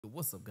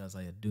What's up, guys?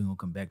 How you doing?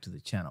 Welcome back to the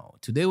channel.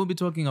 Today we'll be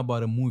talking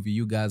about a movie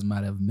you guys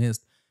might have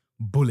missed,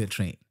 Bullet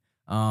Train.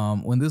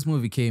 When this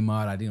movie came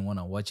out, I didn't want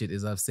to watch it.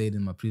 As I've said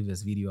in my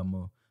previous video, I'm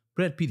a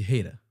Brad Pitt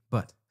hater,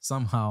 but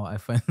somehow I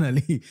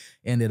finally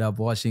ended up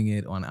watching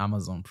it on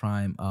Amazon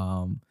Prime.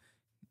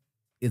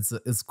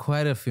 It's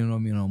quite a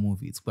phenomenal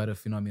movie. It's quite a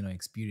phenomenal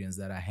experience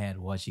that I had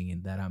watching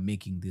it, that I'm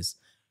making this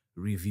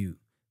review.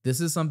 This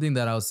is something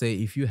that I'll say,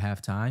 if you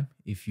have time,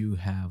 if you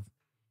have,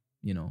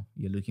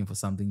 you're looking for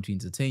something to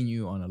entertain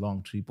you on a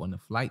long trip, on a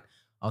flight,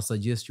 I'll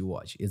suggest you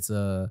watch. It's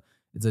a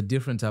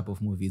different type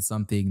of movie. It's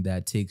something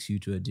that takes you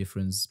to a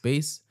different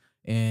space,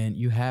 and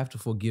you have to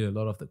forget a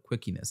lot of the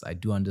quirkiness. I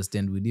do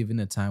understand we live in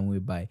a time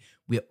whereby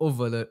we're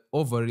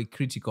overly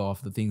critical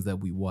of the things that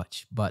we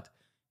watch, but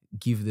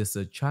give this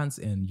a chance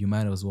and you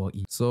might as well.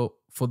 So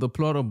for the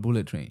plot of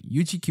Bullet Train,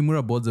 Yuichi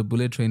Kimura boards a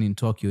bullet train in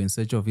Tokyo in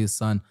search of his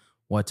son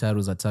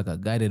Wataru's attacker.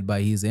 Guided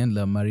by his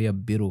handler Maria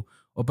Biro,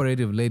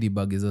 Operative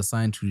Ladybug is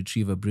assigned to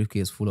retrieve a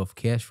briefcase full of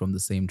cash from the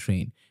same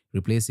train,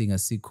 replacing a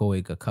sick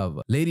co-worker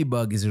cover.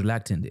 Ladybug is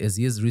reluctant as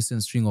his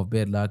recent string of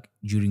bad luck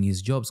during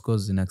his jobs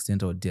causes an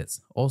accidental death.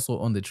 Also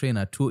on the train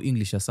are two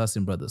English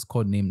assassin brothers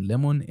codenamed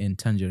Lemon and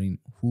Tangerine,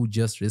 who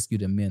just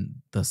rescued a man,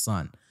 the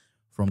son,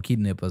 from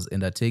kidnappers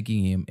and are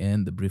taking him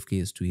and the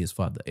briefcase to his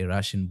father, a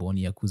Russian-born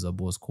Yakuza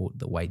boss called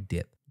the White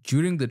Death.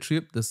 During the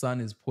trip, the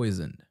son is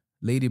poisoned.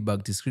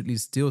 Ladybug discreetly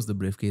steals the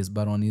briefcase,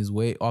 but on his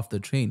way off the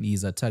train, he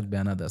is attacked by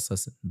another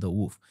assassin, the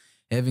Wolf.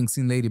 Having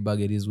seen Ladybug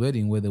at his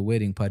wedding, where the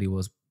wedding party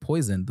was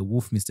poisoned, the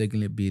Wolf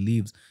mistakenly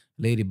believes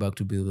Ladybug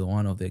to be the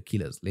one of their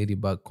killers.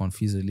 Ladybug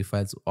confusedly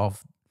fights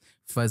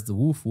the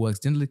Wolf, who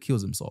accidentally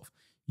kills himself.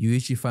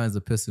 Yuichi finds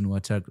the person who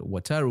attacked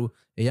Wataru,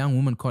 a young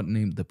woman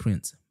codenamed the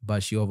Prince,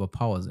 but she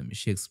overpowers him.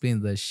 She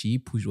explains that she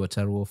pushed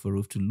Wataru off a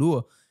roof to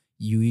lure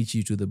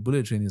Yuichi to the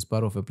bullet train as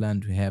part of a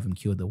plan to have him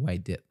kill the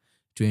White Death.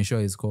 To ensure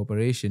his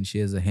cooperation, she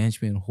has a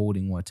henchman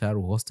holding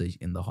Wataru hostage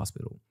in the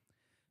hospital.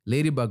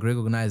 Ladybug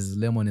recognizes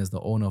Lemon as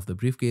the owner of the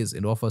briefcase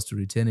and offers to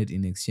return it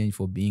in exchange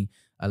for being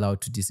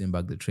allowed to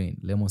disembark the train.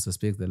 Lemon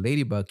suspects that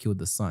Ladybug killed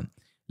the son,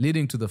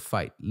 leading to the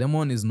fight.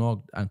 Lemon is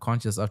knocked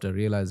unconscious after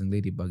realizing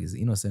Ladybug is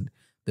innocent.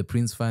 The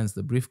Prince finds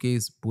the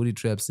briefcase, booty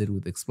trap set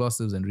with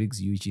explosives, and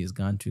rigs Yuichi's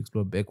gun to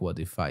explode backward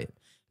if fired.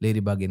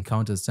 Ladybug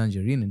encounters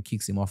Tangerine and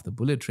kicks him off the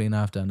bullet train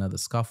after another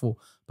scuffle,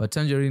 but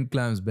Tangerine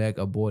climbs back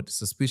aboard.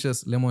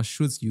 Suspicious, Lemon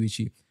shoots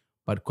Yuichi,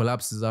 but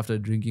collapses after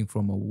drinking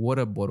from a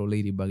water bottle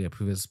Ladybug had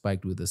previously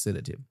spiked with a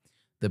sedative.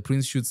 The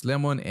Prince shoots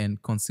Lemon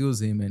and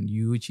conceals him and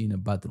Yuichi in a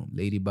bathroom.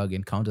 Ladybug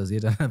encounters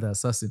yet another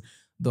assassin,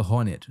 the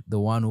Hornet,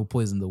 the one who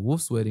poisoned the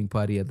Wolf's wedding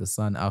party at the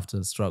sun after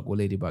a struggle.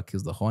 Ladybug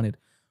kills the Hornet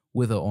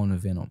with her own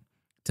venom.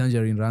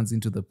 Tangerine runs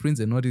into the Prince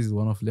and notices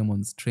one of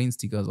Lemon's train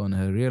stickers on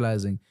her,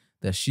 realizing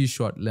that she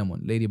shot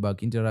Lemon.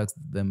 Ladybug interacts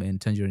with them and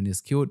Tangerine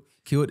is killed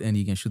and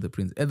he can shoot the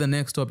Prince. At the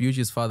next stop,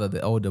 Yuichi's father,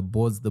 the elder,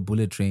 boards the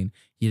bullet train.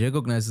 He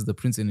recognizes the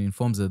Prince and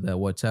informs her that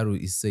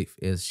Wataru is safe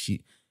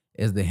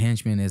as the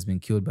henchman has been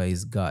killed by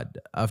his guard.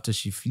 After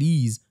she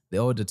flees, the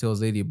elder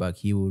tells Ladybug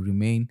he will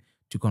remain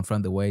to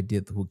confront the White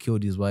Death, who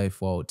killed his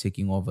wife while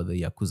taking over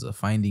the Yakuza.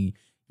 Finding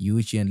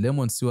Yuichi and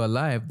Lemon still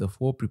alive, the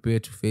four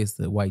prepare to face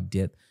the White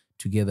Death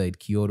together at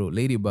Kyoto.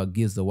 Ladybug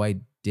gives the White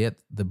Death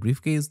the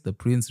briefcase. The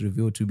Prince,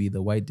 revealed to be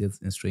the White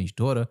Death's estranged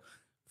daughter,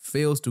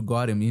 fails to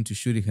guard him into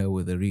shooting her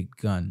with a rigged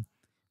gun.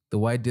 The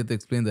White Death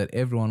explained that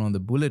everyone on the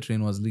bullet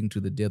train was linked to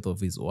the death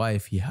of his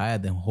wife. He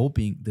hired them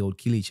hoping they would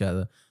kill each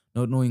other,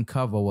 not knowing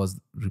cover was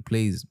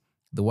replaced.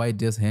 The White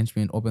Death's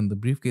henchmen opened the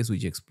briefcase,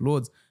 which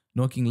explodes,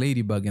 knocking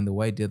Ladybug and the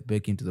White Death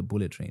back into the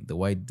bullet train. The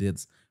White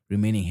Death's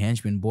remaining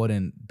henchmen board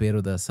and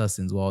battle the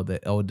assassins, while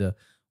the elder,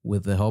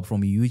 with the help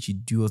from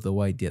Yuichi, duels the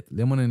White Death.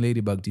 Lemon and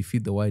Ladybug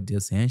defeat the White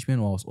Death's henchmen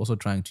while also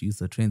trying to use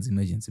the train's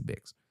emergency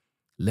brakes.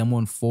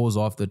 Lemon falls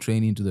off the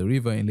train into the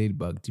river and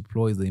Ladybug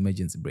deploys the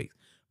emergency brakes,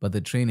 but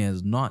the train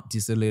has not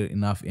decelerated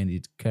enough and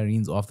it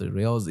careens off the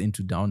rails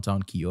into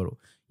downtown Kyoto.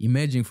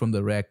 Emerging from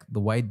the wreck, the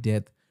White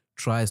Death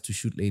tries to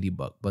shoot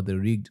Ladybug, but the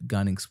rigged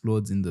gun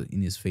explodes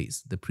in his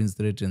face. The Prince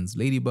threatens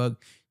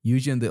Ladybug,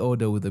 Yuichi and the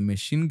elder with a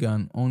machine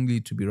gun, only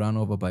to be run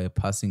over by a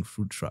passing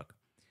fruit truck.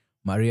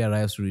 Maria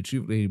arrives to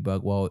retrieve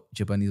Ladybug while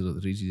Japanese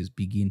authorities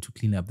begin to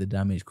clean up the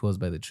damage caused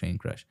by the train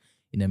crash.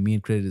 In a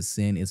mid-credits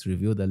scene, it's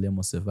revealed that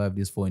Lemon survived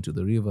this fall into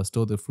the river,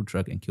 stole the fruit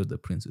truck, and killed the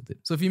Prince with it.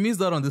 So if you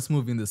missed out on this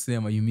movie in the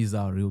cinema, you missed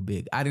out real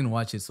big. I didn't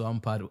watch it, so I'm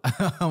part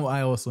of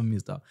I also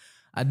missed out.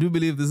 I do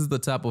believe this is the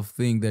type of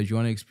thing that you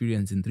want to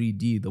experience in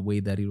 3D, the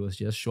way that it was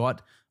just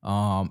shot.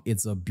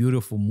 It's a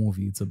beautiful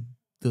movie. It's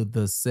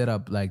the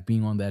setup, like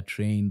being on that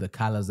train, the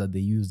colors that they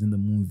used in the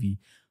movie,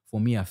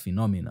 for me, are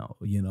phenomenal.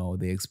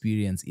 The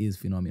experience is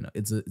phenomenal.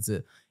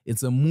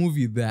 It's a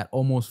movie that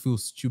almost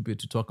feels stupid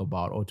to talk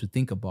about or to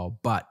think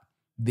about, but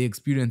the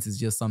experience is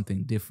just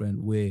something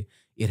different, where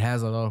it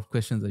has a lot of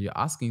questions that you're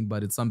asking,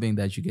 but it's something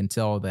that you can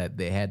tell that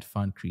they had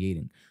fun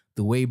creating.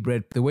 The way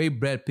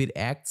Brad Pitt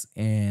acts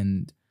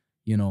and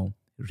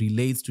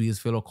relates to his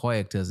fellow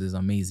characters is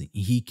amazing.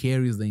 He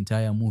carries the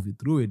entire movie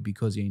through it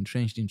because you're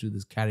entrenched into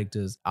this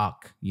character's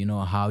arc. You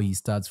know how he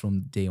starts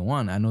from day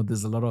one. I know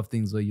there's a lot of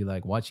things where you're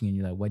like watching and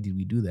you're like, why did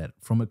we do that?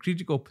 From a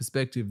critical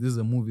perspective, this is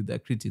a movie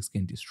that critics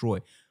can destroy.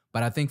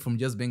 But I think from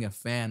just being a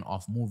fan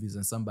of movies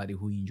and somebody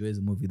who enjoys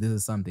a movie, this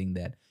is something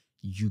that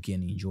you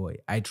can enjoy.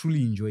 I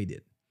truly enjoyed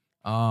it.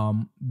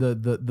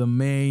 The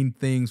main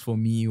things for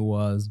me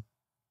was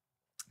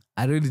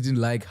I really didn't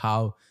like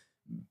how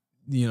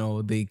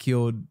they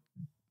killed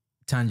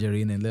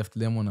Tangerine and left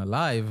Lemon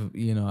alive.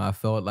 I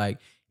felt like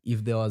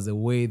if there was a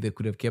way they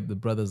could have kept the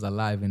brothers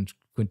alive and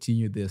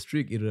continued their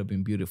streak, it would have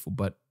been beautiful.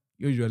 But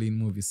usually in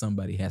movies,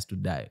 somebody has to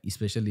die,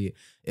 especially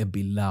a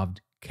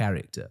beloved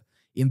character.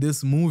 In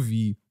this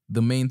movie,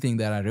 the main thing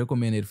that I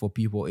recommend it for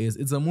people is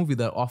it's a movie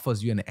that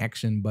offers you an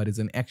action, but it's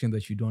an action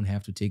that you don't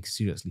have to take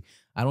seriously.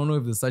 I don't know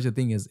if there's such a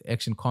thing as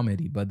action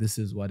comedy, but this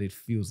is what it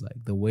feels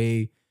like. The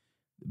way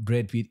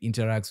Brad Pitt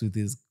interacts with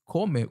his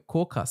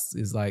co-cast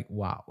is like,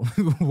 wow,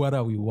 what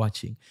are we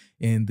watching?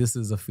 And this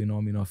is a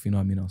phenomenal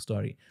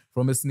story.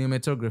 From a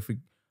cinematography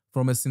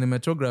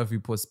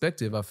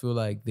perspective, I feel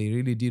like they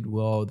really did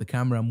well. The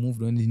camera moved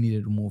when it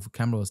needed to move. The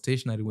camera was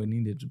stationary when it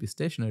needed to be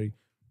stationary.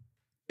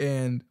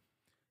 And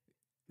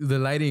the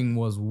lighting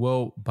was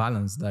well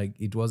balanced. Like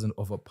it wasn't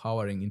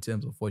overpowering in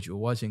terms of what you're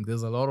watching.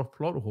 There's a lot of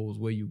plot holes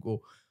where you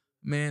go,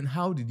 man,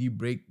 how did you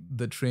break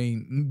the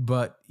train?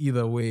 But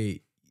either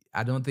way,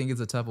 I don't think it's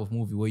a type of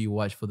movie where you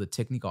watch for the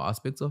technical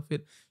aspects of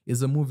it.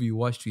 It's a movie you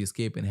watch to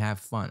escape and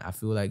have fun. I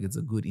feel like it's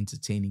a good,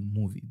 entertaining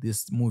movie.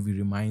 This movie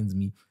reminds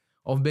me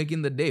of back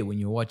in the day when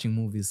you're watching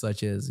movies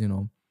such as,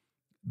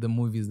 the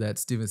movies that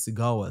Steven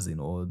Seagal was in,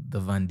 or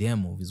the Van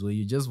Damme movies, where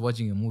you're just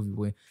watching a movie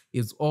where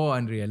it's all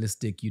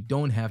unrealistic. You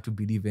don't have to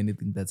believe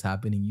anything that's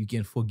happening. You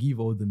can forgive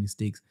all the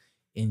mistakes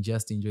and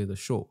just enjoy the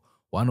show.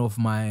 One of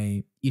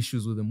my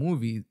issues with the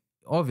movie,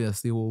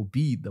 obviously, will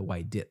be the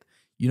White Death.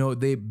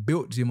 They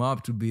built him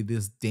up to be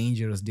this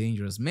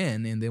dangerous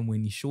man, and then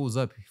when he shows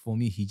up, for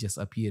me, he just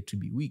appeared to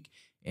be weak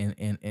and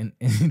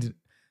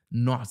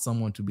not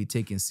someone to be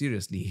taken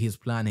seriously. His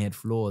plan had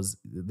flaws.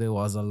 There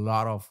was a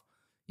lot of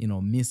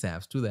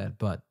mishaps to that,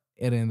 but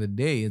at the end of the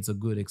day, it's a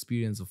good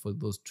experience for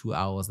those 2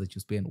 hours that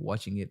you spend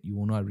watching it. You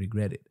will not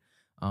regret it.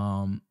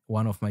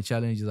 One of my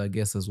challenges, I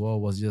guess, as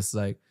well, was just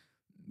like,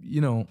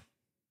 the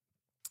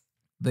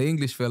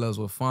English fellas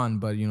were fun,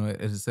 but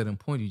at a certain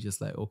point, you're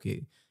just like,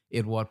 okay,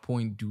 at what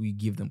point do we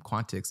give them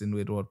context, and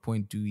at what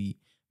point do we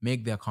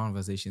make their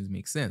conversations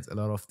make sense? A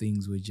lot of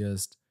things were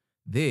just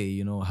there.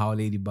 How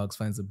Ladybugs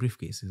finds the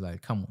briefcase. It's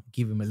like, come on,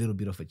 give him a little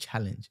bit of a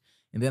challenge.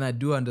 And then I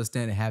do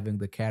understand having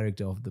the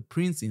character of the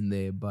prince in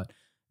there, but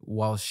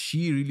while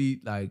she really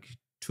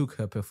took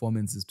her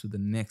performances to the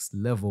next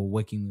level,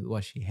 working with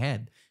what she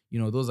had,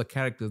 those are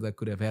characters that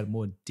could have had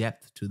more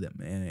depth to them,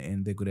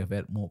 and they could have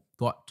had more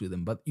thought to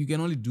them. But you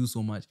can only do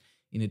so much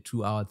in a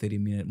 2 hour,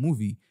 30-minute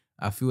movie.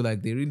 I feel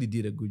like they really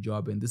did a good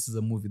job, and this is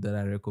a movie that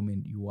I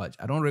recommend you watch.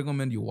 I don't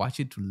recommend you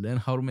watch it to learn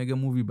how to make a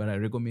movie, but I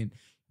recommend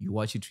you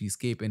watch it to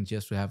escape and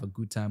just to have a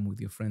good time with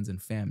your friends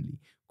and family,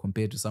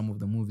 compared to some of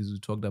the movies we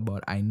talked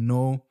about. I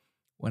know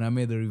when I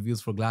made the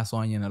reviews for Glass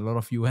Onion, a lot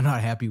of you were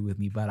not happy with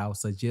me, but I would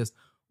suggest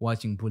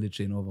watching Bullet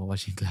Train over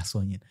watching Glass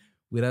Onion.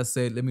 With that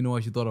said, let me know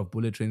what you thought of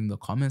Bullet Train in the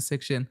comment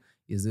section.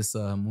 Is this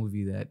a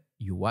movie that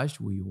you watched?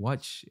 Will you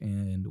watch?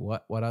 And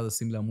what other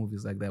similar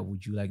movies like that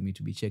would you like me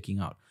to be checking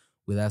out?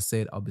 With that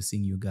said, I'll be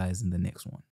seeing you guys in the next one.